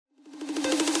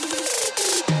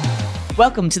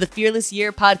Welcome to the Fearless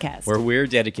Year podcast, where we're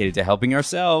dedicated to helping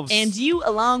ourselves and you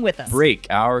along with us break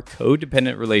our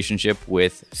codependent relationship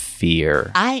with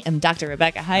fear. I am Dr.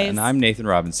 Rebecca Heiss. And I'm Nathan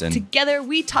Robinson. Together,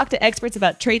 we talk to experts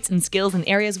about traits and skills in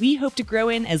areas we hope to grow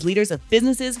in as leaders of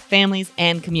businesses, families,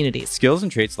 and communities. Skills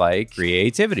and traits like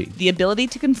creativity, the ability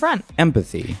to confront,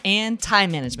 empathy, and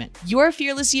time management. Your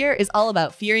Fearless Year is all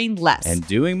about fearing less and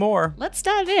doing more. Let's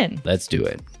dive in. Let's do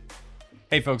it.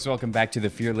 Hey folks, welcome back to the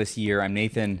Fearless Year. I'm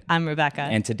Nathan. I'm Rebecca.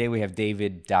 And today we have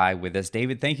David Dye with us.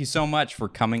 David, thank you so much for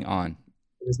coming on.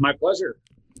 It is my pleasure.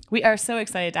 We are so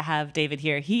excited to have David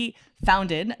here. He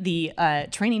founded the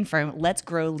training firm Let's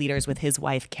Grow Leaders with his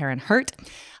wife, Karen Hurt.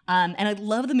 And I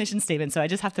love the mission statement, so I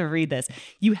just have to read this.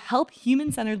 You help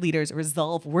human-centered leaders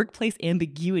resolve workplace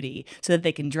ambiguity so that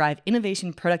they can drive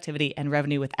innovation, productivity, and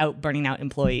revenue without burning out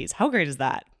employees. How great is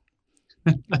that?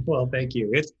 Well, thank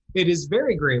you. It is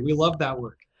very great. We love that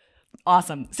work.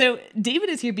 Awesome. So David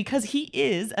is here because he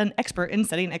is an expert in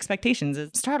setting expectations.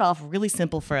 Start off really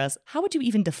simple for us. How would you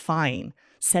even define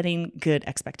setting good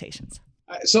expectations?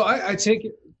 So I take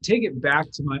it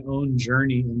back to my own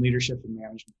journey in leadership and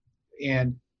management.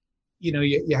 And,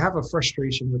 you have a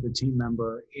frustration with a team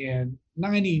member, and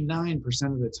 99%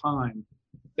 of the time,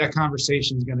 that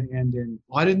conversation is going to end in,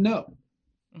 well, I didn't know.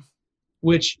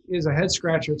 Which is a head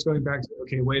scratcher. It's going back to,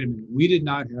 okay, wait a minute. We did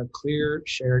not have clear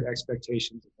shared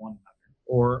expectations of one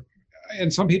another.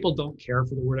 And some people don't care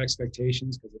for the word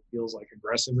expectations because it feels like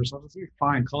aggressive or something. So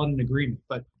fine, call it an agreement.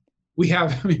 But we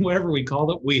have, whatever we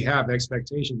call it, we have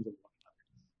expectations of one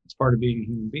another. It's part of being a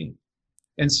human being.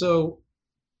 And so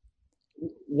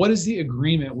what is the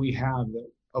agreement we have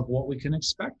of what we can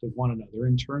expect of one another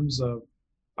in terms of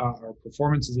our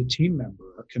performance as a team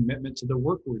member, our commitment to the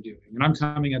work we're doing? And I'm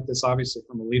coming at this obviously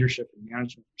from a leadership and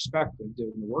management perspective,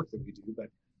 doing the work that we do, but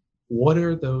what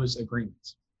are those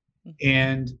agreements?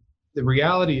 And the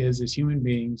reality is, as human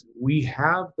beings, we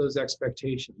have those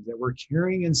expectations that we're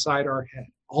carrying inside our head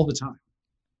all the time.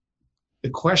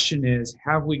 The question is,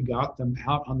 have we got them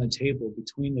out on the table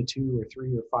between the 2 or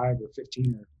 3 or 5 or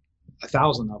 15 or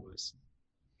 1,000 of us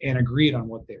and agreed on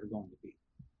what they are going to be?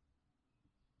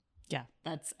 Yeah,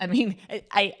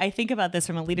 I think about this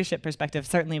from a leadership perspective,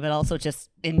 certainly, but also just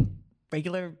in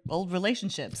regular old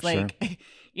relationships. Like,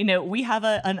 sure. We have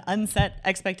an unset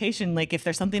expectation. Like if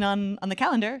there's something on the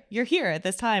calendar, you're here at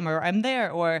this time, or I'm there,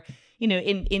 or,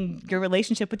 in your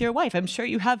relationship with your wife, I'm sure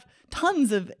you have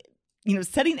tons of,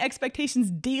 setting expectations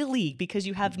daily because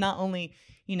you have not only,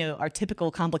 our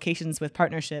typical complications with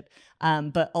partnership,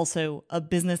 but also a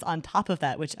business on top of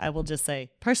that, which I will just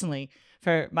say personally,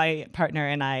 for my partner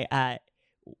and I,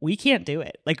 we can't do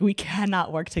it. Like we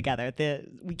cannot work together.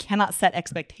 We cannot set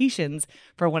expectations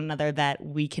for one another that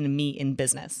we can meet in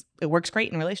business. It works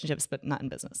great in relationships, but not in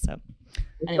business. So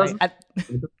anyway, it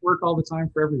doesn't work all the time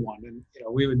for everyone. And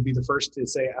we would be the first to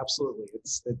say, absolutely,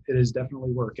 it is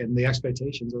definitely work. And the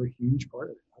expectations are a huge part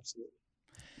of it. Absolutely.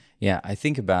 Yeah,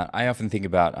 I often think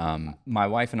about my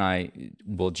wife and I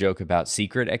will joke about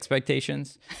secret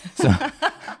expectations. So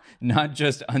not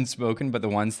just unspoken, but the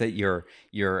ones that your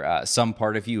some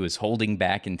part of you is holding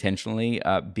back intentionally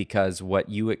because what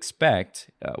you expect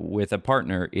with a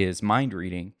partner is mind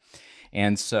reading.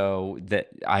 And so that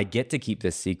I get to keep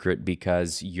this secret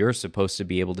because you're supposed to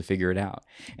be able to figure it out.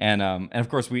 And of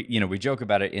course we joke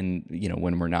about it in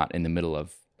when we're not in the middle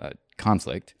of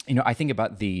conflict. I think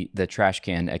about the trash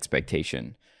can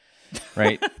expectation,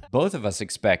 right? Both of us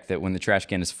expect that when the trash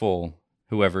can is full,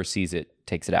 whoever sees it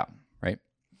takes it out, right?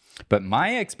 But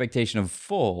my expectation of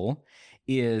full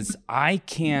is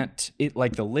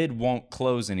the lid won't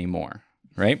close anymore,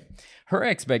 right? Her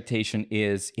expectation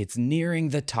is it's nearing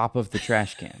the top of the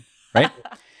trash can, right?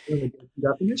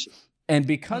 Definition. And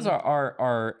because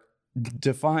our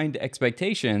defined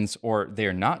expectations, or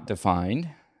they're not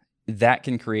defined, that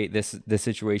can create this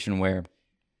situation where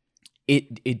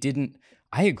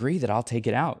I agree that I'll take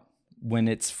it out when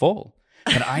it's full,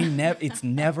 but it's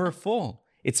never full.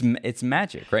 It's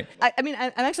magic, right? I'm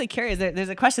actually curious. There's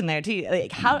a question there too.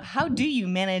 Like, how do you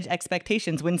manage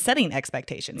expectations when setting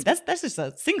expectations? That's just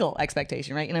a single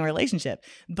expectation, right, in a relationship.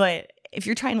 But if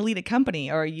you're trying to lead a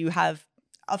company, or you have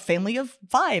a family of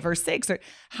 5 or 6, or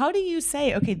how do you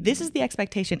say, okay, this is the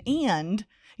expectation, and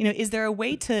is there a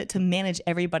way to manage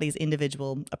everybody's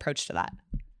individual approach to that?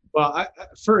 Well,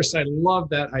 first, I love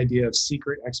that idea of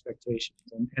secret expectations.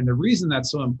 And the reason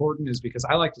that's so important is because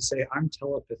I like to say I'm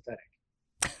telepathetic.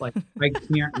 Like I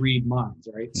can't read minds,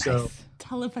 right? Nice. So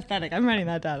telepathetic. I'm writing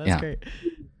that down. That's great.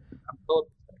 I'm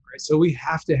telepathetic, right? So we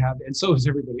have to have, and so is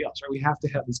everybody else, right? We have to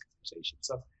have these conversations.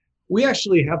 So we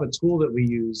actually have a tool that we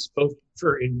use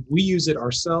we use it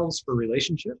ourselves for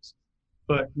relationships,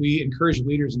 but we encourage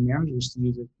leaders and managers to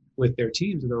use it with their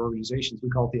teams or their organizations. We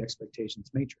call it the expectations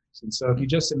matrix. And so if you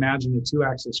just imagine a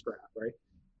 2-axis graph, right?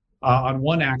 On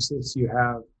one axis, you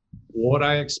have what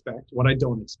I expect, what I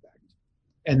don't expect.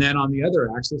 And then on the other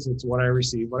axis, it's what I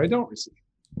receive, what I don't receive.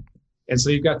 And so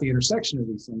you've got the intersection of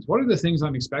these things. What are the things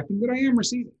I'm expecting that I am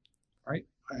receiving, right?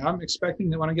 I'm expecting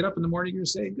that when I get up in the morning, you're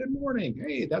saying, good morning.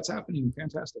 Hey, that's happening.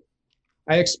 Fantastic.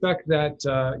 I expect that,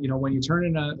 when you turn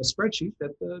in a spreadsheet,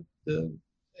 that the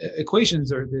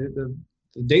equations or the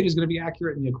data is going to be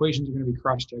accurate and the equations are going to be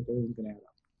cross-checked. Everything's going to add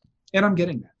up. And I'm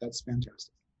getting that. That's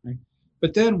fantastic, right?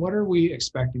 But then what are we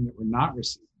expecting that we're not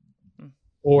receiving?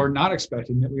 Or not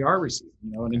expecting that we are receiving?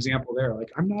 An example there,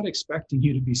 like I'm not expecting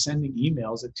you to be sending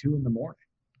emails at 2 a.m. Right.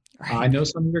 I know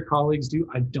some of your colleagues do.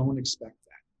 I don't expect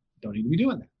that. Don't need to be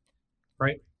doing that,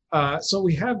 right? So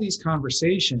we have these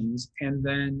conversations, and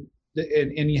then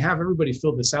and you have everybody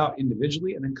fill this out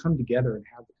individually, and then come together and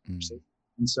have the conversation.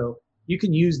 And so you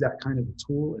can use that kind of a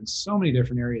tool in so many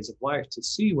different areas of life to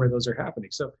see where those are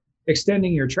happening. So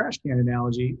extending your trash can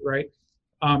analogy, right?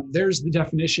 There's the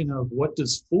definition of what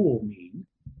does fool mean.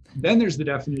 Then there's the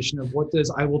definition of what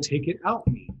does I will take it out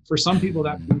mean. For some people,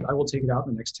 that means I will take it out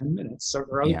in the next 10 minutes. So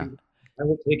for other people, I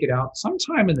will take it out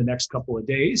sometime in the next couple of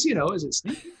days, as it's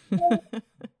sneaking,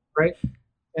 right?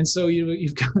 And so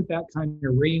you've got that kind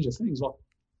of range of things. Well,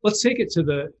 let's take it to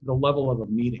the level of a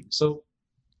meeting. So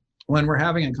when we're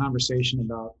having a conversation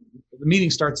about the meeting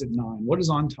starts at 9, what does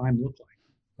on time look like?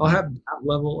 I'll have that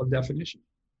level of definition.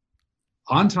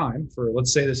 On time, for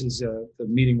let's say this is the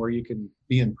meeting where you can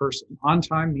be in person. On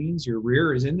time means your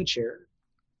rear is in the chair,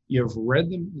 you've read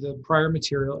the prior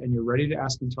material, and you're ready to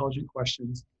ask intelligent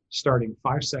questions starting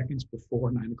 5 seconds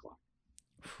before 9 o'clock.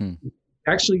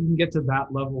 Actually, you can get to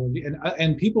that level,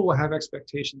 and people will have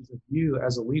expectations of you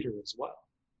as a leader as well.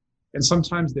 And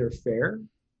sometimes they're fair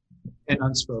and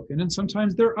unspoken, and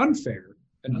sometimes they're unfair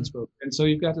and unspoken. And so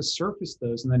you've got to surface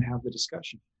those and then have the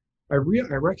discussion. I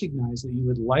recognize that you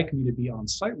would like me to be on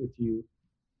site with you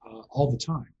all the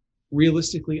time.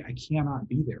 Realistically, I cannot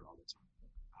be there all the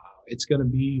time. It's going to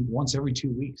be once every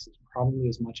 2 weeks. It's probably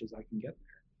as much as I can get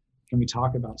there. Can we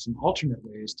talk about some alternate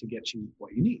ways to get you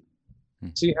what you need?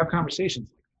 So you have conversations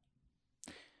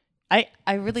like that.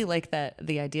 I really like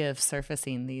the idea of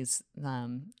surfacing these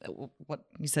what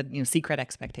you said, secret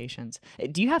expectations.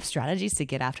 Do you have strategies to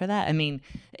get after that? I mean,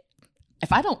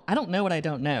 if I don't know what I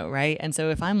don't know, right? And so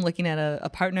if I'm looking at a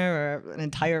partner or an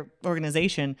entire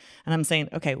organization and I'm saying,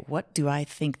 okay, what do I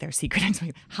think their secret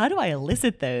expectations? How do I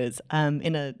elicit those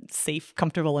in a safe,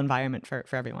 comfortable environment for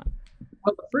everyone?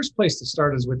 Well, the first place to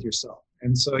start is with yourself.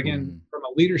 And so again, from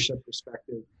a leadership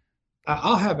perspective,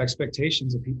 I'll have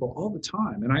expectations of people all the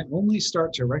time. And I only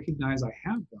start to recognize I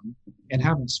have them and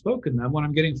haven't spoken them when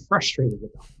I'm getting frustrated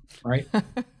with them, right?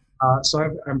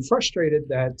 So I'm frustrated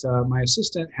that my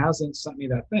assistant hasn't sent me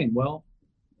that thing. Well,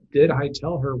 did I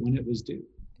tell her when it was due?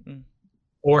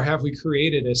 Or have we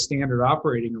created a standard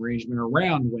operating arrangement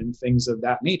around when things of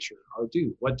that nature are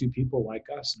due? What do people like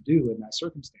us do in that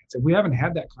circumstance? If we haven't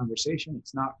had that conversation,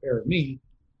 it's not fair of me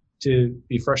to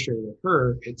be frustrated with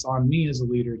her. It's on me as a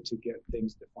leader to get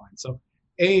things defined. So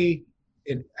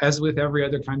as with every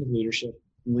other kind of leadership,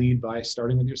 lead by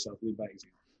starting with yourself, lead by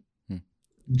example.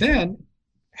 Then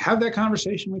have that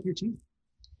conversation with your team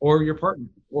or your partner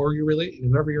or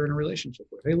whoever you're in a relationship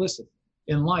with. Hey, listen,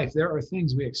 in life, there are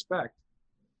things we expect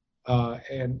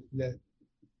and that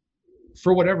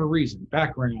for whatever reason,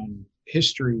 background,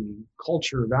 history,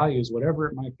 culture, values, whatever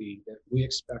it might be, that we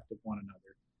expect of one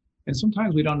another. And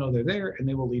sometimes we don't know they're there, and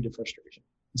they will lead to frustration.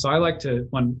 So I like to,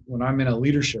 when I'm in a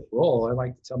leadership role, I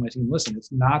like to tell my team, listen,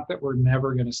 it's not that we're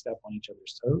never going to step on each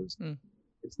other's toes.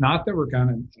 It's not that we're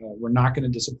not going to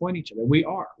disappoint each other.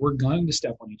 We're going to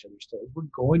step on each other's toes. We're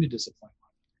going to disappoint one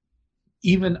another,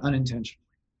 even unintentionally.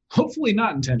 Hopefully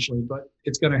not intentionally, but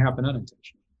it's going to happen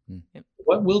unintentionally.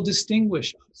 What will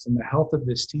distinguish us and the health of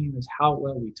this team is how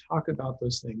well we talk about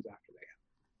those things after they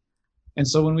happen. And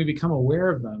so when we become aware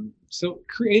of them, so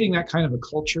creating that kind of a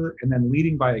culture and then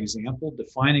leading by example,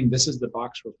 defining this is the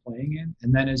box we're playing in.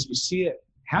 And then as you see it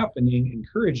happening,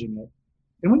 encouraging it.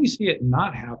 And when you see it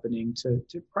not happening, to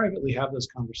privately have those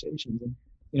conversations. And,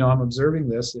 I'm observing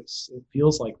this. It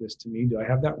feels like this to me. Do I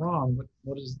have that wrong?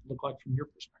 What does it look like from your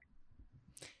perspective?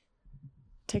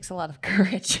 Takes a lot of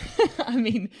courage. I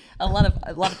mean, a lot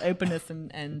of openness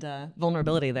and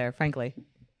vulnerability there, frankly.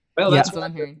 Well, that's what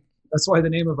I'm hearing. That's why the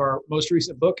name of our most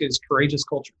recent book is Courageous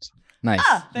Cultures. Nice.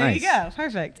 There you go.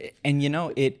 Perfect. And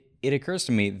it occurs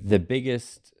to me the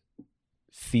biggest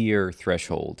fear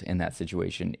threshold in that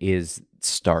situation is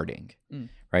starting,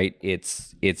 right?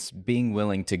 It's being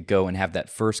willing to go and have that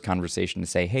first conversation to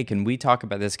say, hey, can we talk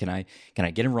about this? Can I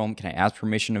get enrollment? Can I ask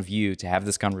permission of you to have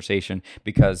this conversation?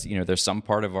 Because, there's some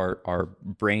part of our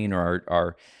brain or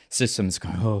our systems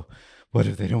going, oh, what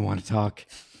if they don't want to talk?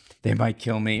 They might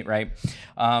kill me, right?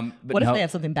 But what if they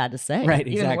have something bad to say? Right,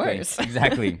 Even exactly. worse.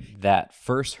 Exactly. That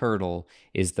first hurdle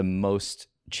is the most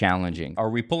challenging. Are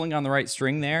we pulling on the right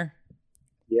string there?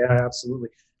 Yeah, absolutely.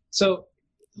 So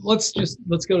let's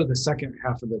go to the second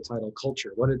half of the title,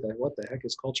 culture. What the heck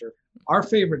is culture? Our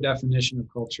favorite definition of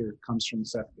culture comes from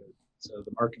Seth Godin, so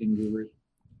the marketing guru.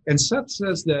 And Seth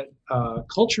says that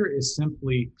culture is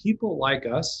simply people like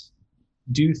us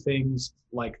do things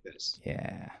like this.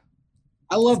 Yeah.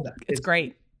 I love that. It's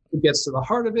great. It gets to the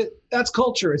heart of it. That's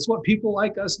culture. It's what people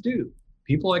like us do.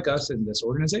 People like us in this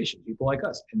organization, people like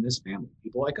us in this family,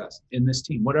 people like us in this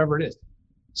team, whatever it is.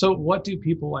 So what do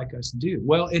people like us do?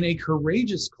 Well, in a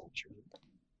courageous culture,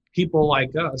 people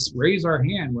like us raise our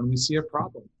hand when we see a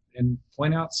problem and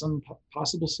point out some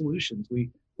possible solutions.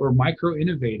 We're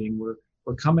micro-innovating.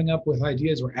 We're coming up with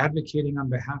ideas. We're advocating on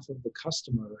behalf of the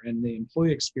customer and the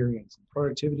employee experience and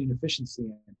productivity and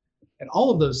efficiency and all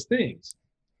of those things.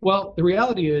 Well, the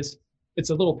reality is it's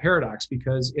a little paradox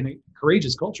because in a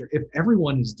courageous culture, if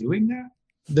everyone is doing that,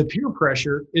 the peer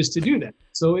pressure is to do that.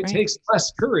 So it takes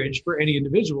less courage for any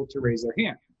individual to raise their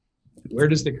hand. Where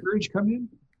does the courage come in?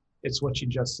 It's what you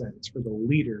just said. It's for the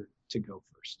leader to go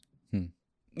first.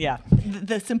 Yeah.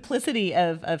 The simplicity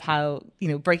of how,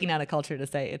 breaking out a culture to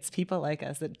say it's people like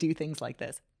us that do things like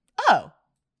this. Oh,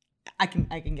 I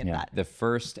can get that. The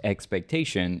first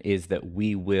expectation is that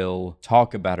we will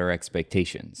talk about our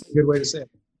expectations. Good way to say it.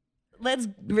 Let's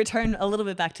return a little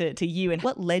bit back to you and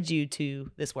what led you to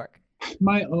this work.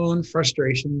 My own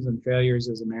frustrations and failures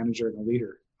as a manager and a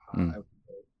leader.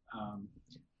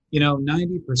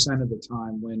 90% of the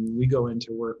time when we go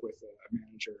into work with a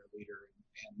manager or leader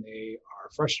and they are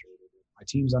frustrated, my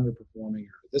team's underperforming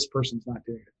or this person's not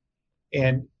doing it.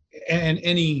 And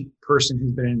any person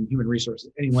who's been in human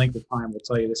resources any length of time will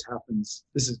tell you this happens.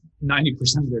 This is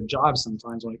 90% of their job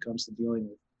sometimes when it comes to dealing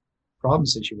with problem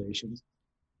situations,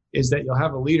 is that you'll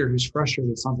have a leader who's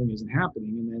frustrated that something isn't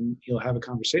happening, and then you'll have a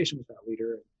conversation with that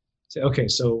leader and say, okay,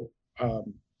 so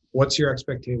what's your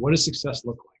expectation? What does success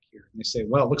look like here? And they say,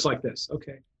 well, it looks like this.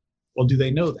 Okay. Well, do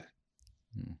they know that?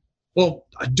 Well,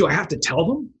 do I have to tell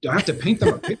them? Do I have to paint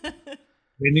them a picture?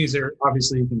 And these are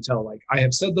obviously, you can tell, like, I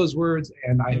have said those words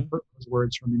and I have heard those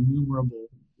words from innumerable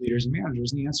leaders and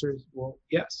managers. And the answer is, well,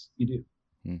 yes, you do.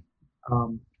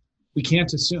 We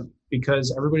can't assume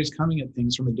because everybody's coming at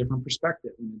things from a different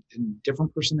perspective and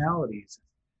different personalities.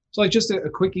 So like just a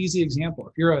quick, easy example.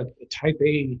 If you're a type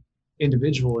A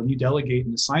individual and you delegate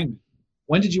an assignment,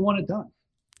 when did you want it done?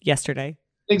 Yesterday.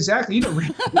 Exactly.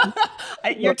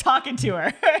 You're talking to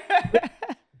her.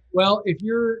 Well, if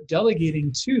you're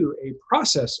delegating to a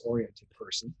process-oriented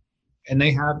person and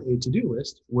they have a to-do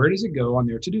list, where does it go on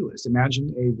their to-do list?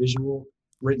 Imagine a visual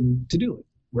written to-do list.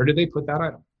 Where do they put that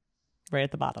item? Right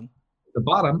at the bottom. The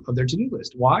bottom of their to-do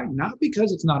list. Why? Not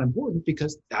because it's not important,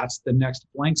 because that's the next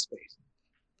blank space.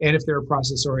 And if they're a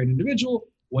process-oriented individual,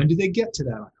 when do they get to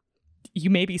that item? You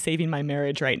may be saving my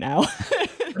marriage right now.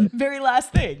 Very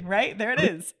last thing, right? There it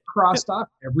is. Crossed off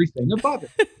everything above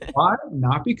it. Why?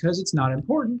 Not because it's not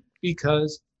important,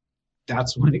 because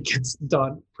that's when it gets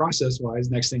done process-wise,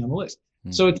 next thing on the list.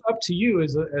 So it's up to you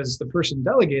as the person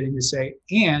delegating to say,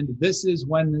 and this is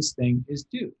when this thing is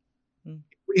due.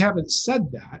 We haven't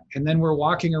said that, and then we're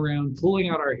walking around pulling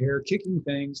out our hair, kicking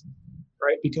things,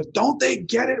 right? Because don't they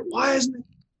get it? Why isn't it?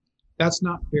 That's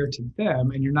not fair to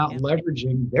them, and you're not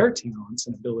leveraging their talents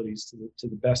and abilities to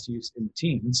the best use in the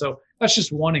team. And so that's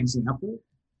just one example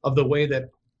of the way that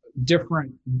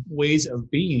different ways of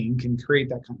being can create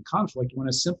that kind of conflict when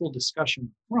a simple discussion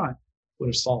up front would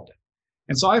have solved it.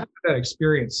 And so I've had that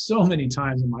experience so many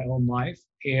times in my own life,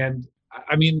 and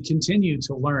continue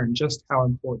to learn just how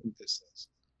important this is.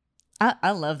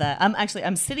 I love that.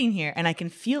 I'm sitting here and I can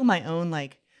feel my own,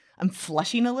 I'm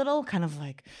flushing a little, kind of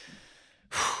like,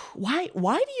 why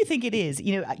do you think it is?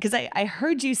 Because I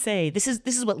heard you say this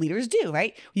is what leaders do,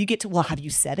 right? You get to, well, have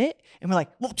you said it? And we're like,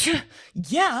 well,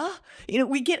 yeah.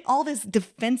 We get all this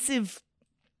defensive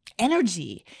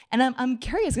energy. And I'm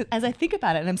curious as I think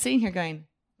about it, and I'm sitting here going,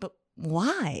 but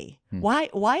why?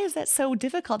 Why is that so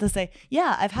difficult to say,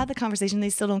 yeah, I've had the conversation, they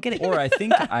still don't get it? Or I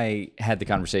think I had the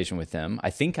conversation with them. I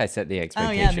think I set the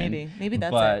expectation. Oh yeah, maybe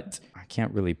that's but I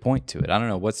can't really point to it. I don't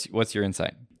know. What's your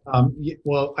insight?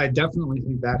 Well, I definitely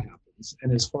think that happens.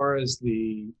 And as far as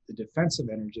the defensive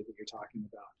energy that you're talking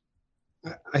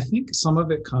about, I think some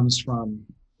of it comes from,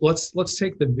 let's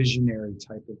take the visionary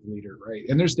type of leader, right?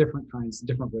 And there's different ways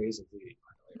of leading.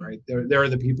 right? They're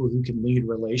the people who can lead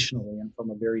relationally and from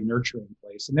a very nurturing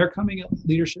place. And they're coming at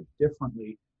leadership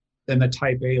differently than the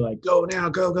type A, like go now,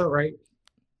 go, right?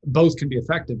 Both can be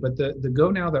effective, but the go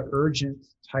now, the urgent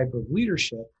type of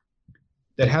leadership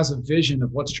that has a vision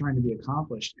of what's trying to be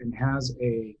accomplished and has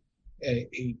a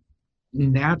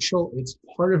natural, it's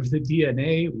part of the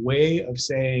DNA way of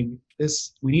saying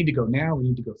this, we need to go now, we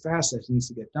need to go fast, this needs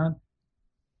to get done.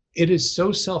 It is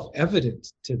so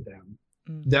self-evident to them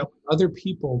that other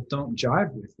people don't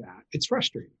jive with that. It's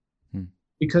frustrating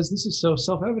because this is so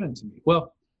self-evident to me.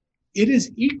 Well, it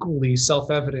is equally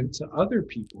self-evident to other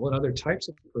people and other types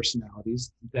of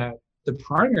personalities that the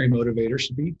primary motivator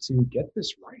should be to get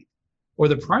this right. Or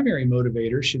the primary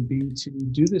motivator should be to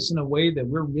do this in a way that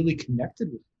we're really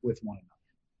connected with one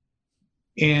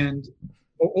another. And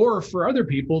or for other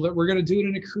people that we're going to do it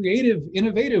in a creative,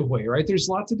 innovative way, right? There's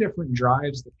lots of different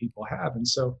drives that people have. And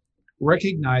so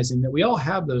recognizing that we all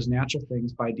have those natural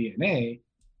things by DNA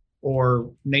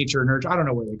or nature, nurture, I don't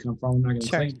know where they come from, I'm not going to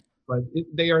claim, but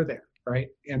they are there, right?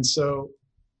 And so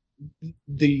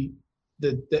the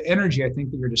energy I think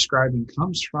that you're describing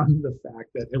comes from the fact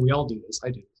that, and we all do this,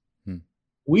 I do this,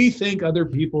 we think other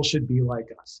people should be like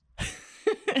us.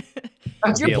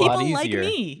 You're people like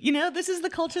me. You know, this is the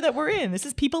culture that we're in. This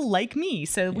is people like me.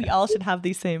 So we all should have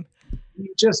these same.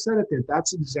 You just said it there.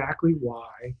 That's exactly why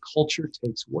culture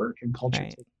takes work and culture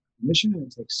takes mission and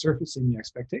it takes surfacing the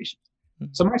expectations.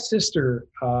 So my sister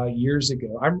years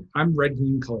ago, I'm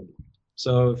red-green colorblind.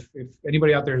 So if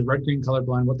anybody out there is red-green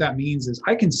colorblind, what that means is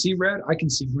I can see red, I can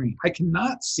see green. I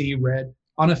cannot see red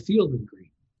on a field of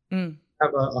green. I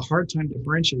have a hard time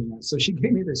differentiating that. So she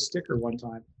gave me this sticker one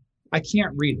time. I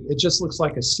can't read it. It just looks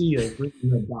like a sea of green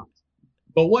and red dots.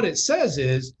 But what it says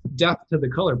is death to the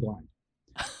colorblind,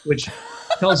 which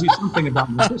tells you something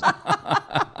about my sister.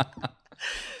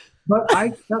 But I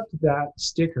kept that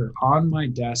sticker on my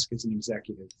desk as an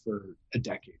executive for a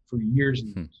decade, for years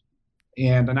and years.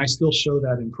 And I still show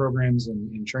that in programs and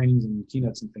in trainings and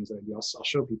keynotes and things that I do. I'll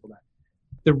show people that.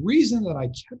 The reason that I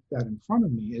kept that in front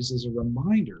of me is as a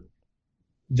reminder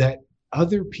that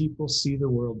other people see the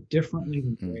world differently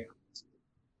than the way I see it.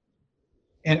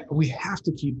 And we have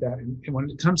to keep that. And when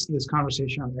it comes to this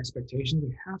conversation on expectations,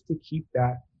 we have to keep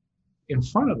that in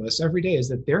front of us every day, is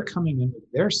that they're coming in with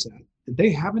their set that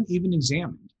they haven't even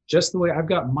examined, just the way I've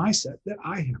got my set that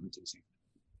I haven't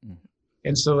examined.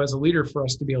 And so as a leader, for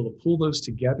us to be able to pull those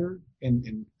together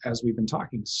and as we've been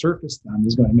talking, surface them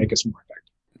is going to make us more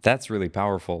effective. That's really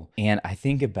powerful. And I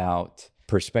think about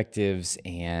perspectives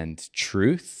and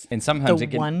truth. And sometimes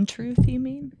one truth, you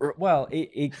mean? Well,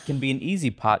 it can be an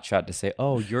easy pot shot to say,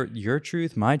 oh, your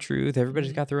truth, my truth,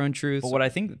 everybody's got their own truth. But what I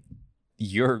think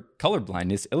your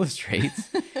colorblindness illustrates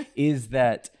is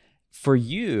that for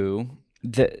you,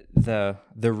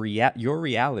 your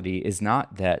reality is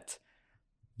not that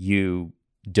you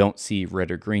don't see red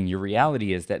or green. Your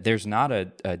reality is that there's not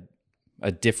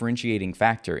a differentiating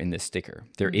factor in this sticker.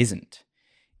 There isn't.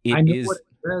 I know what it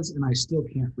says, and I still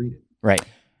can't read it. Right.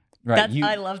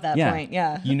 I love that point.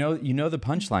 Yeah. You know the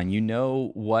punchline. You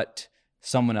know what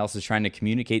someone else is trying to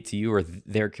communicate to you, or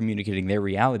they're communicating their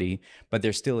reality, but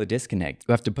there's still a disconnect.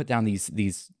 You have to put down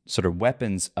these sort of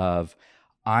weapons of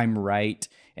I'm right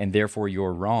and therefore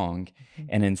you're wrong,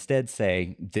 and instead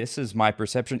say, this is my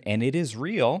perception and it is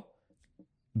real,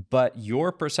 but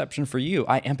your perception for you,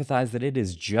 I empathize that it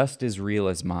is just as real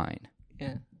as mine.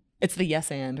 Yeah. It's the yes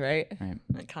and, right?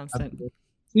 That constant. The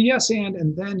yes and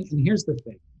here's the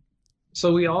thing.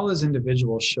 So we all as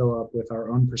individuals show up with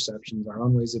our own perceptions, our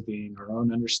own ways of being, our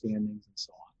own understandings, and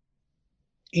so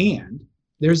on. And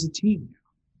there's a team now.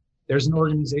 There's an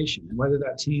organization. And whether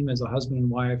that team is a husband and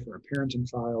wife or a parent and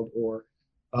child or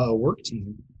a work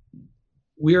team,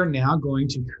 we are now going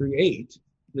to create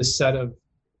this set of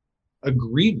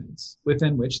agreements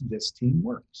within which this team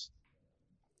works.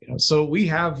 So we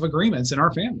have agreements in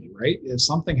our family, right? If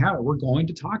something happens, we're going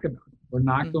to talk about it. We're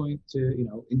not going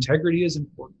to, integrity is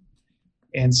important.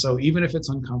 And so even if it's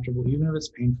uncomfortable, even if it's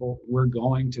painful, we're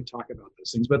going to talk about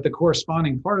those things. But the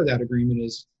corresponding part of that agreement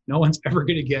is no one's ever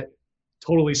going to get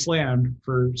totally slammed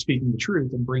for speaking the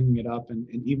truth and bringing it up. And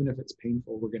even if it's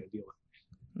painful, we're going to deal with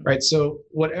it. Right. So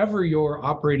whatever your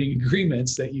operating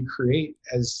agreements that you create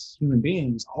as human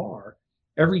beings are,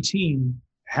 every team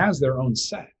has their own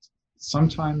set.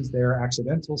 Sometimes they're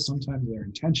accidental, sometimes they're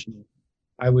intentional.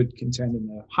 I would contend in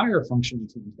the higher functioning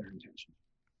teams, they're intentional.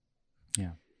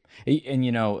 Yeah. And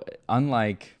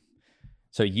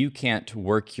so you can't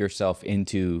work yourself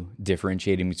into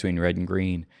differentiating between red and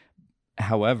green.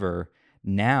 However,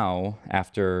 now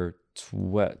after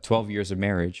 12 years of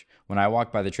marriage, when I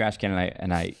walk by the trash can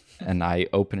and I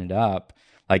open it up,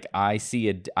 Like I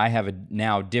have a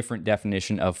now different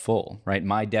definition of full, right?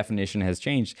 My definition has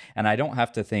changed, and I don't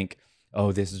have to think,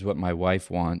 oh, this is what my wife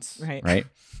wants, right?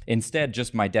 Instead,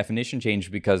 just my definition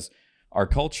changed because our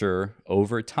culture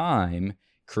over time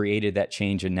created that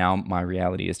change, and now my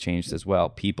reality has changed as well.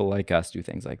 People like us do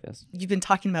things like this. You've been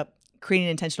talking about creating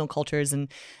intentional cultures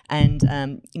and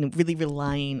really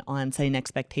relying on setting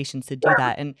expectations to do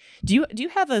that. And do you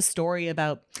have a story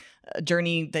about a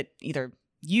journey that either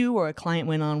you or a client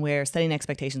went on where setting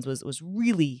expectations was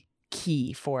really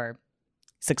key for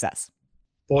success?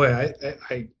 Boy,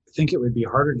 I think it would be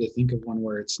harder to think of one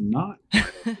where it's not.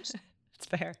 It's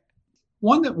fair.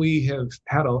 One that we have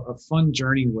had a fun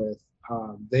journey with,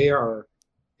 they are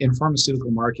in pharmaceutical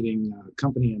marketing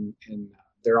company, and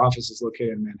their office is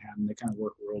located in Manhattan. They kind of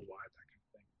work worldwide, that kind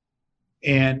of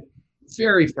thing. And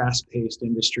very fast-paced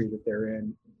industry that they're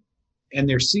in. And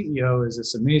their CEO is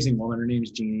this amazing woman. Her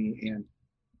name's Jeannie. And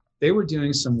they were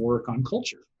doing some work on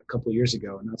culture a couple of years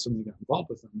ago, and that's when we got involved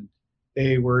with them. And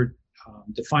they were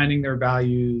defining their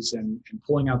values and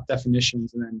pulling out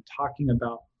definitions and then talking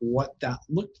about what that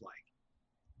looked like.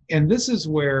 And this is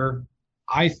where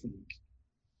I think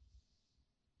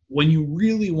when you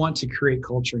really want to create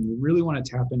culture and you really want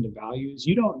to tap into values,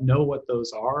 you don't know what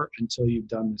those are until you've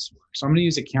done this work. So I'm going to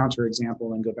use a counter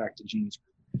example and go back to Jeannie's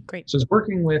group. Great. So I was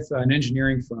working with an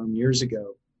engineering firm years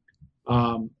ago.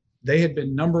 They had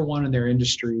been number one in their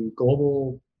industry,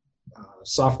 global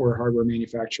software, hardware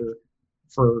manufacturer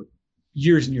for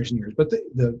years and years and years. But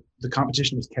the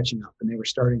competition was catching up and they were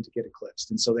starting to get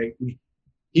eclipsed. And so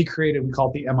he created, we call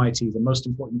it the MIT, the most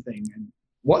important thing. And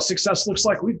what success looks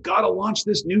like, we've got to launch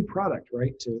this new product,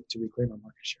 right, to reclaim our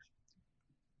market share.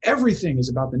 Everything is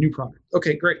about the new product.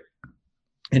 Okay, great.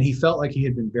 And he felt like he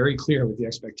had been very clear with the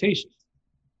expectations.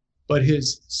 But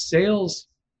his sales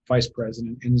vice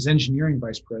president and his engineering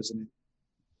vice president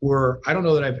I don't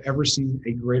know that I've ever seen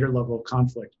a greater level of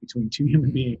conflict between two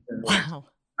human beings. Wow.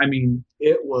 I mean,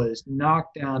 it was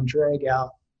knock down, drag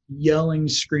out, yelling,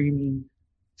 screaming,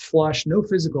 flush, no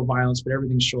physical violence, but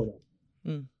everything short of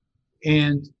it.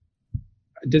 And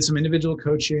I did some individual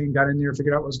coaching, got in there,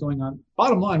 figured out what was going on.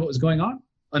 Bottom line, what was going on?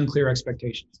 Unclear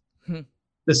expectations.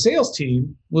 The sales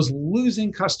team was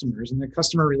losing customers, and the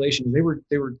customer relations, they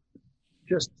were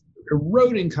just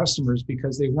eroding customers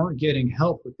because they weren't getting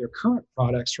help with their current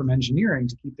products from engineering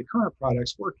to keep the current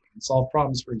products working and solve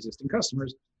problems for existing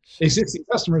customers. Existing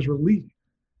customers were leaving.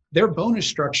 Their bonus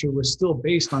structure was still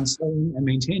based on selling and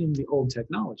maintaining the old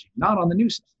technology, not on the new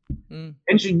stuff.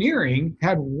 Engineering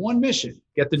had one mission: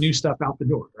 get the new stuff out the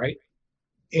door, right?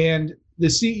 And the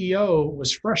CEO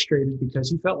was frustrated because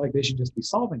he felt like they should just be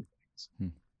solving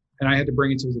things. And I had to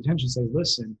bring it to his attention and say,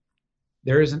 listen,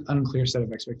 there is an unclear set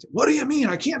of expectations. What do you mean?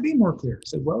 I can't be more clear. I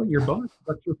said, well, your bonus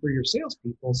structure for your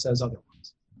salespeople says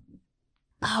otherwise.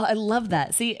 Oh, I love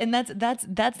that. See, and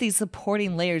that's these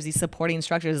supporting layers, these supporting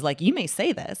structures. Like, you may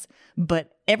say this,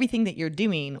 but everything that you're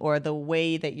doing, or the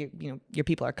way that your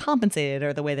people are compensated,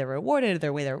 or the way they're rewarded, or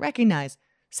the way they're recognized,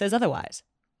 says otherwise.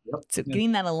 Yep. So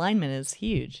getting that alignment is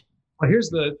huge. Well,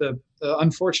 here's the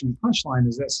unfortunate punchline: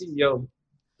 is that CEO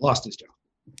lost his job.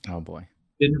 Oh boy!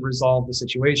 Didn't resolve the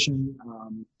situation.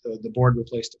 The board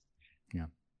replaced him. Yeah.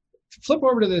 Flip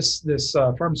over to this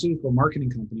pharmaceutical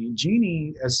marketing company.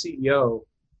 Jeannie, as CEO,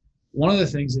 one of the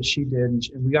things that she did,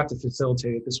 and we got to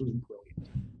facilitate it, this was brilliant.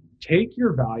 Take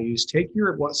your values, take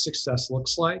what success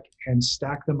looks like, and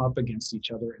stack them up against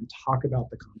each other and talk about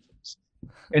the conflicts.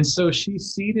 And so she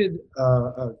seated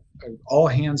an all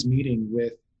hands meeting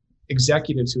with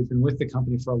executives who've been with the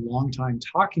company for a long time,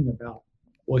 talking about,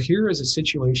 well, here is a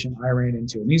situation I ran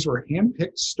into. And these were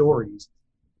handpicked stories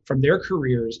from their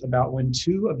careers about when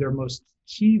two of their most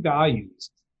key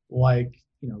values, like,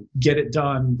 get it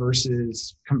done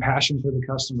versus compassion for the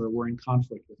customer, were in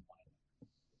conflict with one another.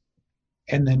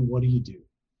 And then what do you do?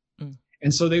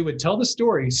 And so they would tell the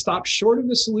story, stop short of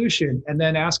the solution, and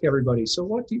then ask everybody, so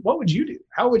what would you do?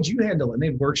 How would you handle it? And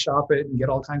they'd workshop it and get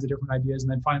all kinds of different ideas.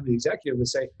 And then finally the executive would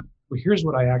say, well, here's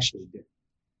what I actually did.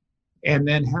 And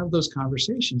then have those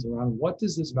conversations around, what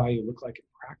does this value look like in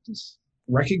practice?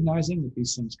 Recognizing that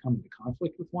these things come into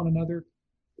conflict with one another.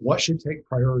 What should take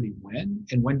priority when,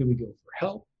 and when do we go for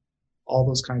help? All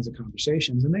those kinds of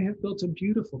conversations. And they have built a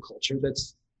beautiful culture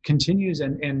that's continues,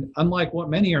 and unlike what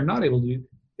many are not able to do,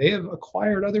 they have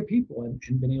acquired other people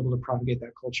and been able to propagate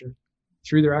that culture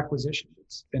through their acquisition.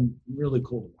 It's been really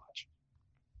cool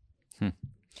to watch.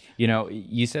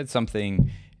 You said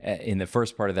something in the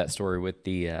first part of that story with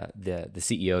the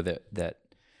CEO that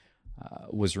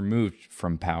was removed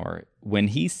from power, when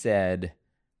he said,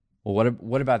 well,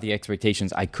 what about the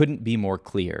expectations? I couldn't be more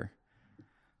clear.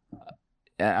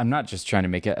 I'm not just trying to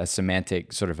make a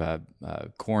semantic sort of a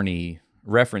corny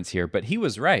reference here, but he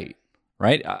was right?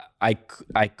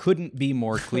 I couldn't be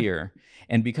more clear.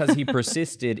 And because he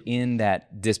persisted in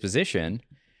that disposition,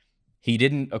 he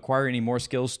didn't acquire any more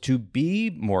skills to be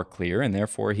more clear, and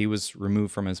therefore he was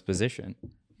removed from his position.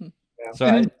 Yeah. So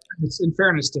in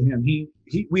fairness to him,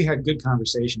 we had good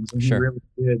conversations, and he really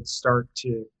did start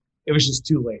to. It was just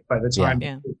too late by the time he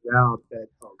figured out that,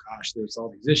 oh gosh, there's all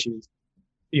these issues.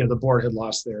 The board had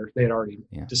lost they had already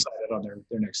decided on their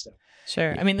next step.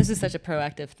 Sure. I mean, this is such a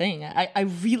proactive thing. I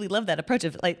really love that approach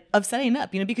of setting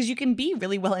up, because you can be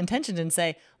really well-intentioned and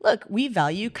say, look, we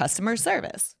value customer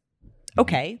service.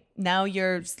 Okay. Now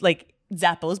you're like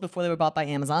Zappos before they were bought by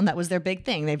Amazon. That was their big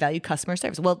thing. They value customer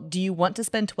service. Well, do you want to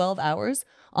spend 12 hours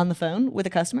on the phone with a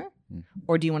customer,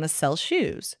 or do you want to sell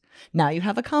shoes? Now you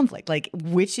have a conflict. Like,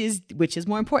 which is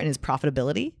more important? Is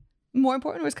profitability more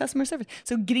important, or is customer service?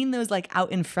 So getting those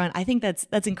out in front, I think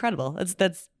that's incredible.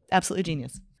 That's absolutely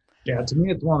genius. Yeah, to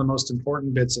me, it's one of the most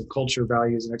important bits of culture,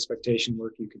 values, and expectation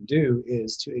work you can do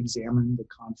is to examine the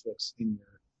conflicts in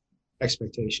your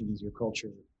expectations, your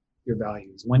culture, your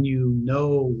values. When you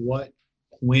know what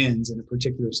wins in a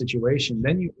particular situation,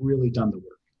 then you've really done the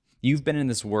work. You've been in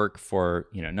this work for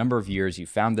a number of years. You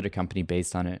founded a company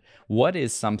based on it. What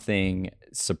is something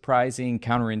surprising,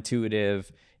 counterintuitive,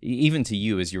 even to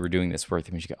you as you were doing this work,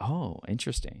 that made you go, oh,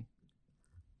 interesting?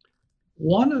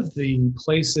 One of the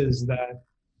places that,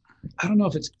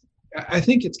 I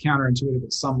think it's counterintuitive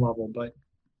at some level, but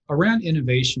around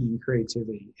innovation and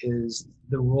creativity is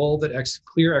the role that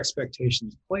clear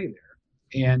expectations play there.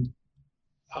 And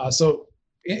so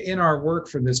in our work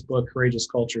for this book, Courageous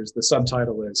Cultures, the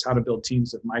subtitle is How to Build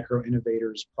Teams of Micro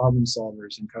Innovators, Problem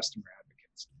Solvers, and Customer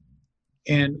Advocates.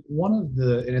 And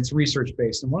and it's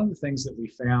research-based, and one of the things that we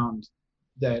found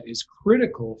that is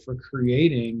critical for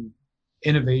creating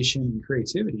innovation and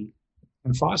creativity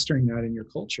and fostering that in your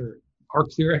culture are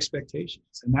clear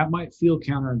expectations. And that might feel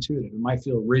counterintuitive. It might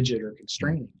feel rigid or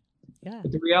constraining. Yeah.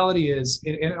 But the reality is,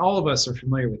 and all of us are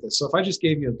familiar with this. So if I just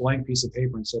gave you a blank piece of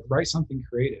paper and said, write something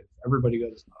creative, everybody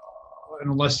goes, oh, and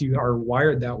unless you are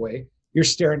wired that way, you're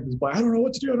staring at this blank, I don't know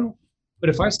what to do. I don't know. But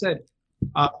if I said,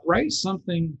 write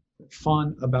something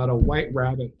fun about a white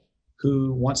rabbit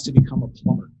who wants to become a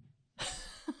plumber.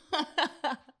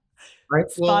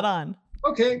 Right? Spot on.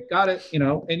 Okay, got it.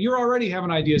 And you're already having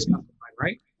ideas coming to mind,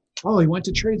 right? Oh, he went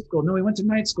to trade school. No, he went to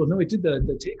night school. No, he did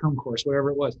the take-home course,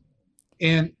 whatever it was.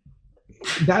 And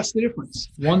that's the difference.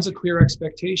 One's a clear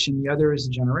expectation. The other is a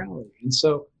generality. And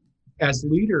so as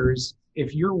leaders,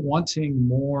 if you're wanting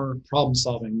more problem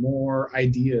solving, more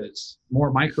ideas,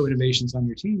 more micro innovations on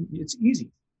your team, it's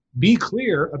easy. Be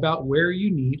clear about where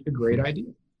you need a great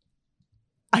idea.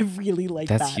 I really like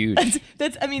that. That's huge.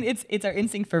 It's our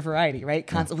instinct for variety, right?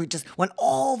 Constantly, we just want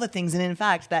all the things. And in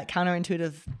fact, that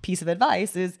counterintuitive piece of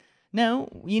advice is, no,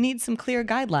 you need some clear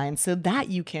guidelines so that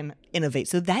you can innovate,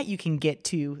 so that you can get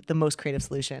to the most creative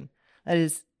solution.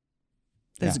 That's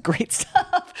great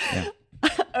stuff. Yeah.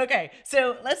 Okay,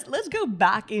 so let's go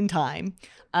back in time.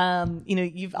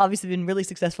 You've obviously been really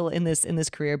successful in this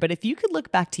career, but if you could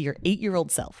look back to your 8-year-old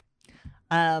self,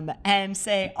 and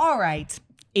say, all right,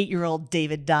 8-year-old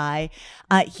David Dye,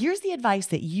 here's the advice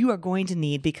that you are going to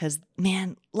need because,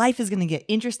 man, life is going to get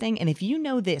interesting. And if you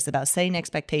know this about setting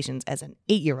expectations as an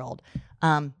 8-year-old,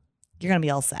 you're going to be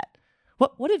all set.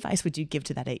 What advice would you give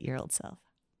to that 8-year-old self?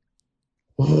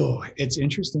 Oh, it's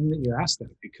interesting that you asked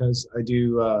that because I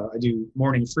do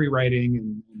morning free writing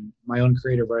and my own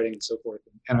creative writing and so forth.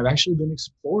 And I've actually been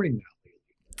exploring that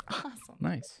lately. Awesome.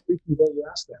 Nice. Freaky that you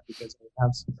asked that because I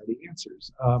have some ready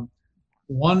answers.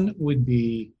 One would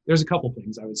be, there's a couple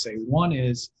things I would say. One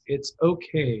is it's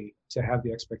okay to have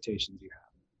the expectations you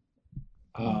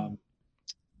have.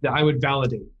 That I would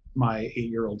validate my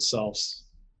 8-year-old self's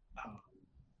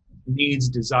needs,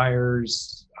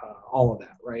 desires, all of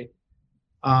that, right?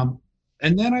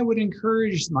 And then I would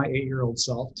encourage my 8-year-old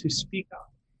self to speak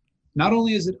up. Not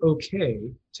only is it okay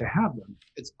to have them,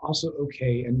 it's also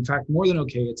okay, and in fact, more than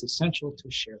okay, it's essential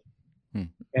to share them.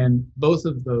 And both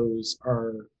of those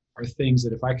are things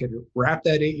that if I could wrap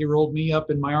that 8-year-old me up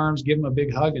in my arms, give him a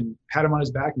big hug and pat him on his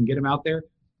back and get him out there.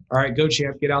 All right, go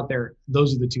champ, get out there.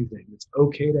 Those are the two things. It's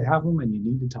okay to have them and you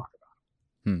need to talk about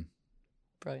them.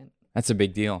 Brilliant. That's a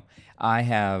big deal. I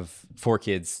have 4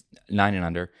 kids, 9 and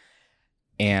under.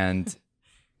 And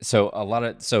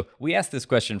so we asked this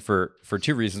question for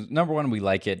 2 reasons. Number one, we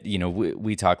like it.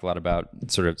 We talk a lot about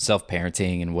sort of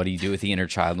self-parenting and what do you do with the inner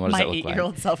child and what does that look like? My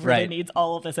 8-year-old self really needs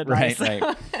all of this advice. Right.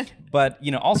 But,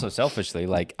 also selfishly,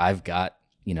 like I've got,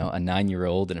 a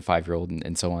 9-year-old and a 5-year-old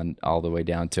and so on all the way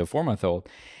down to a 4-month-old.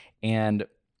 And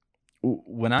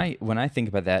When I think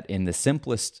about that in the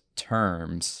simplest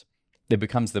terms, it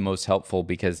becomes the most helpful,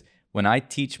 because when I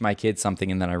teach my kids something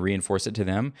and then I reinforce it to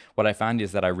them, what I find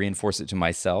is that I reinforce it to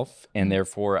myself, and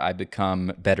therefore I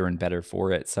become better and better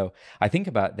for it. So I think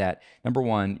about that. Number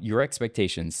one, your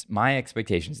expectations, my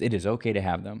expectations, it is okay to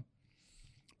have them.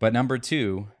 But number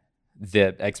two,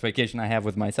 the expectation I have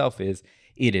with myself is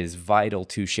it is vital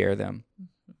to share them,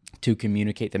 to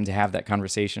communicate them, to have that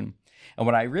conversation. And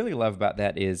what I really love about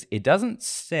that is it doesn't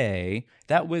say,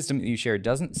 that wisdom that you share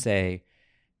doesn't say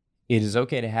it is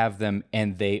okay to have them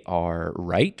and they are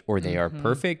right, or they are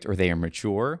perfect, or they are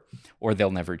mature, or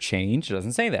they'll never change. It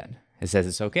doesn't say that. It says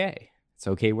it's okay. It's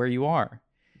okay where you are.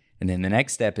 And then the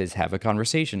next step is have a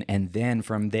conversation. And then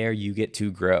from there, you get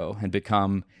to grow and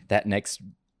become that next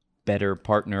better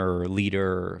partner or leader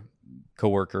or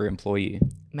coworker, employee.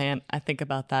 Man, I think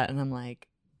about that and I'm like,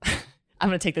 I'm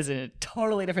going to take this in a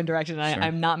totally different direction. Sure.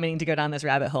 I'm not meaning to go down this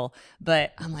rabbit hole,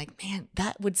 but I'm like, man,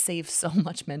 that would save so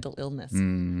much mental illness,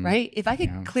 right? If I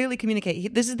could clearly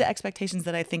communicate, this is the expectations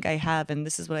that I think I have, and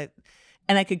this is what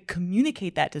and I could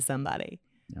communicate that to somebody.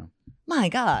 Yeah. My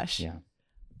gosh. Yeah.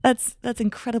 That's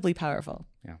incredibly powerful.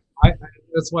 Yeah.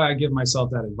 That's why I give myself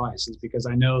that advice, is because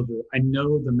I know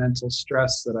the mental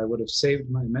stress that I would have saved,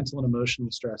 my mental and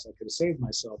emotional stress I could have saved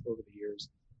myself over the years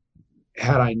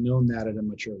had I known that at a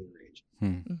much earlier age.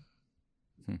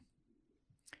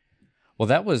 Well,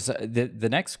 that was the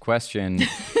next question.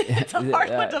 It's a hard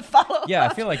one to follow. Yeah,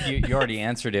 I feel like you already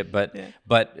answered it, but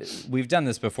we've done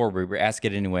this before. We ask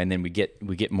it anyway, and then we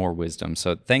get more wisdom.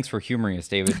 So thanks for humoring us,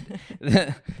 David.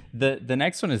 The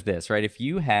next one is this, right?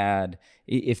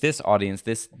 If this audience,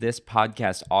 this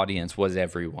podcast audience was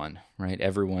everyone, right?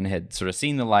 Everyone had sort of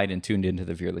seen the light and tuned into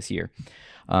the Fearless Year.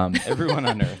 Everyone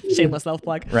on earth. Shameless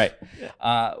self-plug. Right.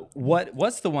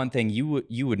 What's the one thing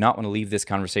you would not want to leave this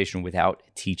conversation without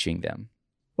teaching them?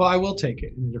 Well, I will take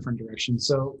it in a different direction.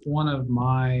 So one of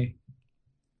my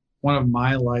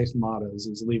life mottos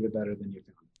is leave it better than you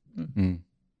found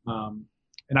it.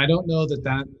 And I don't know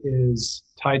that is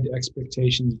tied to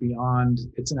expectations beyond,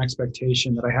 it's an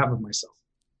expectation that I have of myself.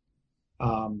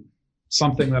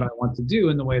 Something that I want to do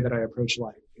in the way that I approach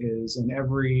life is in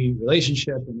every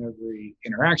relationship, in every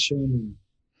interaction. And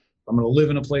I'm going to live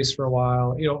in a place for a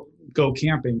while, go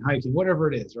camping, hiking,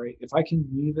 whatever it is, right? If I can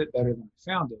leave it better than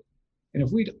I found it, and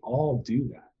if we'd all do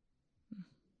that,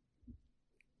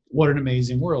 what an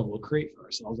amazing world we'll create for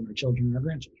ourselves and our children and our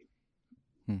grandchildren.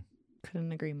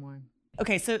 Couldn't agree more.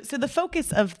 Okay, so the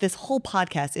focus of this whole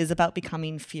podcast is about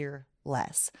becoming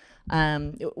fearless,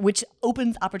 which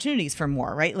opens opportunities for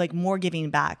more, right? Like more giving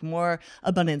back, more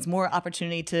abundance, more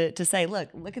opportunity to say,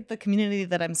 look at the community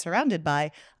that I'm surrounded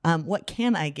by. What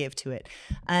can I give to it?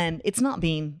 And it's not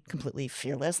being completely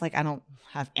fearless. Like I don't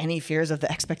have any fears of the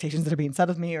expectations that are being set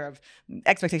of me or of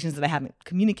expectations that I haven't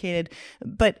communicated.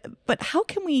 But how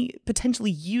can we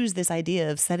potentially use this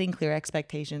idea of setting clear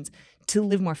expectations to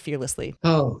live more fearlessly?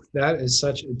 Oh, that is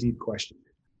such a deep question.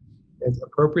 It's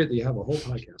appropriate that you have a whole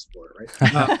podcast for it,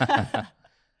 right?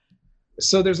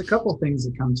 So there's a couple things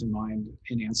that come to mind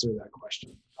in answer to that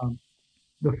question.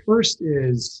 The first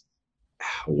is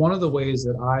one of the ways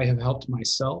that I have helped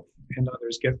myself and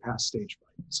others get past stage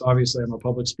fright. So obviously I'm a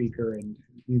public speaker, and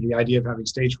the idea of having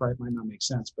stage fright might not make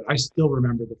sense, but I still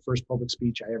remember the first public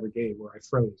speech I ever gave where I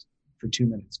froze for 2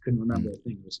 minutes, couldn't remember a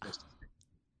thing I was supposed to say,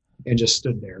 and just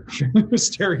stood there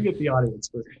staring at the audience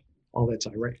for all that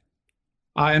time, right?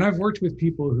 And I've worked with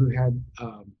people who had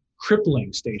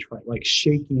crippling stage fright, like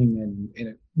shaking, and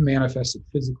it manifested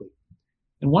physically.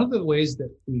 And one of the ways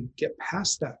that we get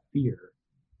past that fear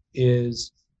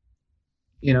is,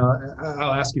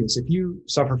 I'll ask you this. If you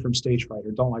suffer from stage fright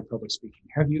or don't like public speaking,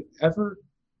 have you ever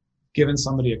given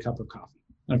somebody a cup of coffee?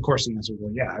 And of course the answer is,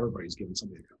 well, yeah, everybody's given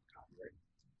somebody a cup of coffee, right?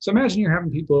 So imagine you're having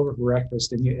people over for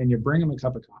breakfast and you bring them a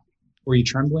cup of coffee. Were you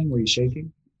trembling? Were you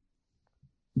shaking?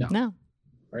 No.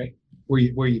 Right? Were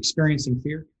you experiencing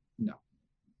fear? No.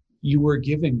 You were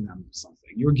giving them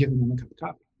something. You were giving them a cup of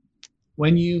coffee.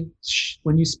 When you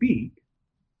speak,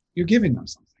 you're giving them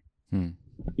something.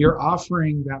 You're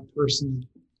offering that person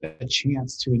a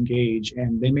chance to engage,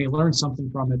 and they may learn something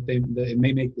from it. It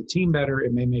may make the team better.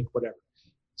 It may make whatever.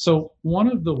 So one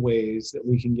of the ways that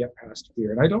we can get past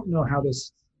fear, and I don't know how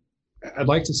this, I'd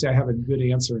like to say I have a good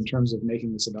answer in terms of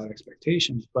making this about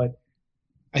expectations, but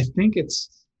I think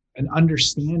it's an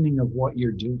understanding of what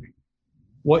you're doing.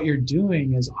 What you're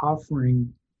doing is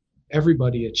offering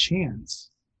everybody a chance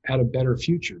at a better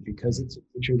future, because it's a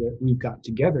future that we've got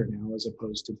together now as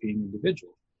opposed to being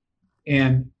individual.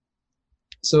 And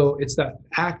so it's that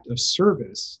act of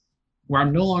service where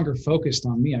I'm no longer focused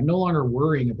on me. I'm no longer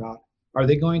worrying about Are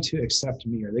they going to accept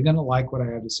me? Are they going to like what I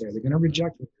have to say? Are they going to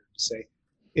reject what I have to say?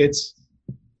 It's,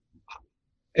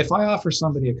 if I offer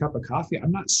somebody a cup of coffee,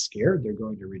 I'm not scared they're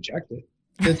going to reject it.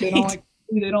 If they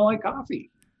don't like coffee,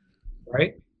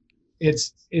 right?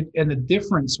 And the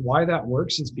difference why that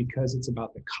works is because it's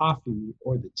about the coffee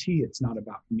or the tea. It's not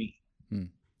about me.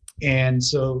 And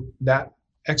so that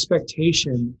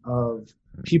expectation of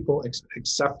people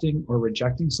accepting or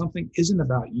rejecting something isn't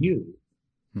about you.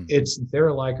 It's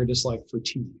their like or dislike for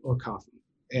tea or coffee.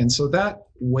 And so that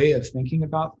way of thinking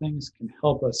about things can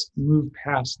help us move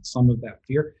past some of that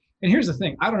fear. And here's the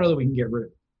thing, I don't know that we can get rid of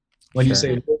it. When you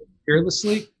say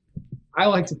fearlessly, I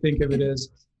like to think of it as,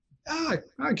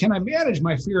 can I manage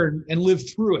my fear and live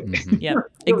through it? Yep,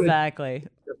 exactly.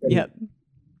 Yep.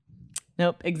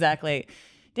 Nope, exactly.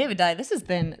 David Dye, this has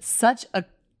been such a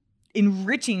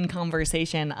enriching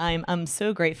conversation. I'm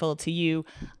so grateful to you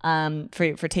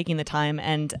for taking the time.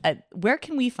 And where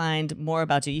can we find more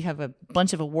about you? You have a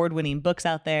bunch of award-winning books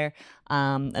out there,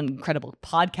 an incredible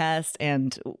podcast,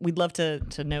 and we'd love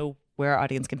to know where our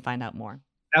audience can find out more.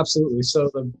 Absolutely. So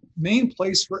the main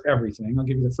place for everything, I'll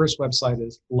give you the first website,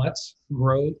 is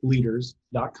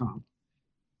letsgrowleaders.com.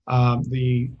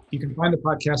 You can find the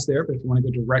podcast there, but if you want to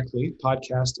go directly,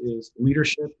 podcast is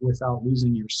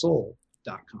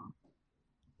leadershipwithoutlosingyourssoul.com.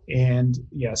 And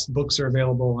yes, books are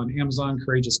available on Amazon.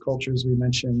 Courageous Cultures, we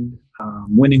mentioned.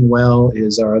 Winning Well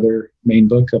is our other main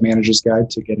book, A Manager's Guide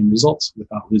to Getting Results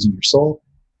Without Losing Your Soul.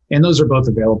 And those are both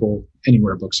available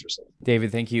anywhere books are sold.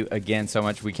 David, thank you again so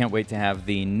much. We can't wait to have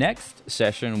the next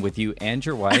session with you and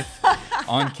your wife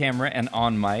on camera and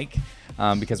on mic,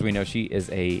 because we know she is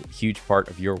a huge part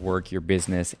of your work, your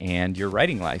business, and your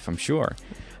writing life, I'm sure.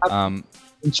 And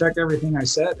check everything I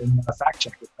said and fact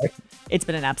check it. Right? It's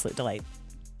been an absolute delight.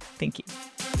 Thank you.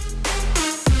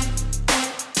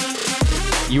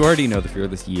 You already know the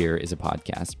Fearless Year is a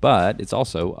podcast, but it's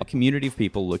also a community of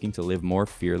people looking to live more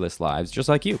fearless lives, just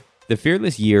like you. The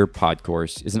Fearless Year Pod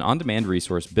Course is an on-demand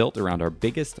resource built around our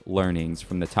biggest learnings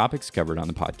from the topics covered on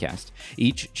the podcast.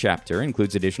 Each chapter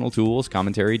includes additional tools,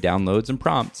 commentary, downloads, and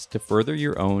prompts to further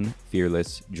your own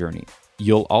fearless journey.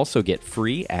 You'll also get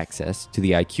free access to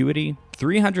the IQity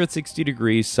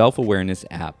 360-degree self-awareness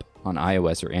app on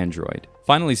iOS or Android.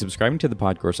 Finally, subscribing to the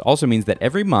pod course also means that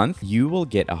every month you will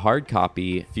get a hard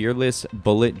copy Fearless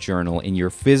Bullet Journal in your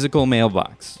physical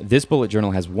mailbox. This bullet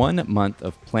journal has 1 month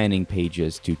of planning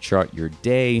pages to chart your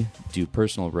day, do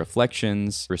personal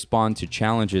reflections, respond to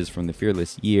challenges from the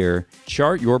Fearless Year,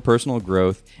 chart your personal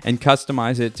growth, and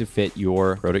customize it to fit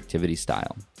your productivity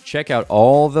style. Check out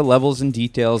all the levels and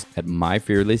details at My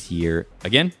Fearless Year.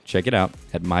 Again, check it out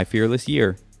at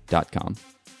myfearlessyear.com.